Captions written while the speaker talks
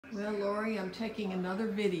Well, Lori, I'm taking another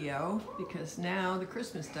video because now the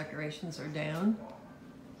Christmas decorations are down.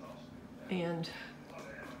 And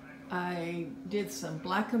I did some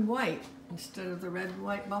black and white instead of the red and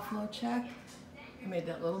white buffalo check. I made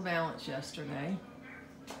that little balance yesterday.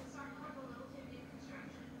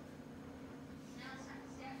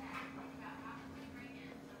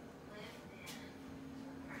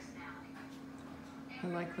 I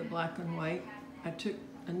like the black and white. I took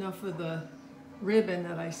enough of the ribbon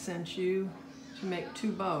that I sent you to make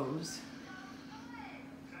 2 bows.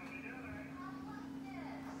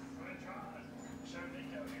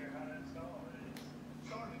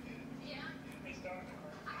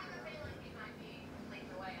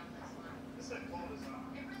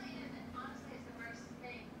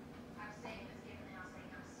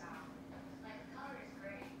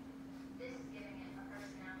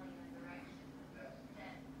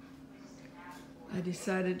 I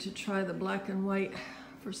decided to try the black and white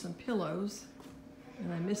for some pillows,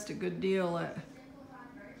 and I missed a good deal at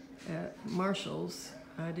Marshall's.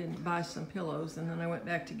 I didn't buy some pillows, and then I went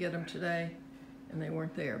back to get them today, and they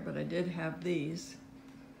weren't there, but I did have these.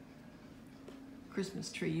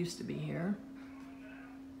 Christmas tree used to be here.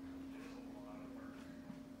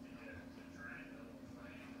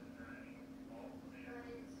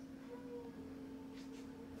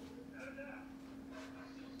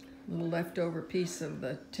 Little leftover piece of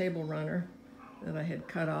the table runner that I had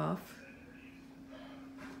cut off.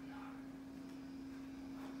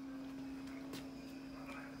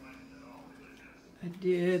 I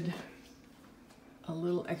did a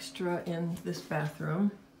little extra in this bathroom.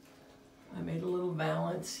 I made a little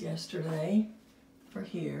valance yesterday for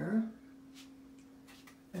here.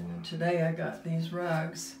 And then today I got these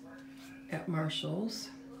rugs at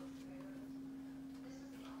Marshall's.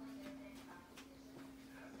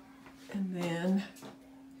 And then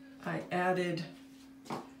I added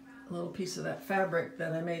a little piece of that fabric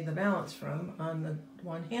that I made the valance from on the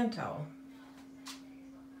one hand towel,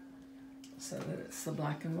 so that it's the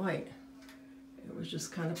black and white. It was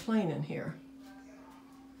just kind of plain in here.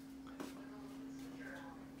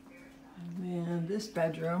 And then this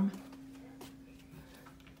bedroom,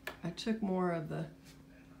 I took more of the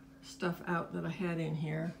stuff out that I had in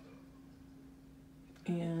here,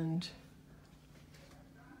 and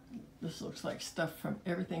this looks like stuff from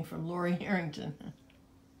everything from Lori Harrington.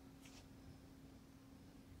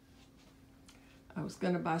 I was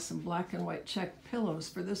going to buy some black and white check pillows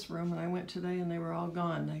for this room, and I went today and they were all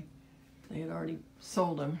gone. They had already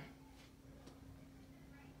sold them.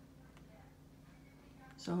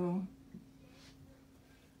 So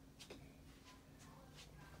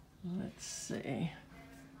let's see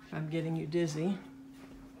if I'm getting you dizzy.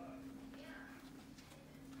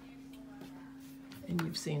 And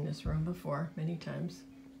you've seen this room before many times.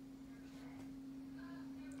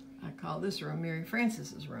 I call this room Mary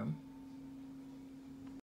Francis's room.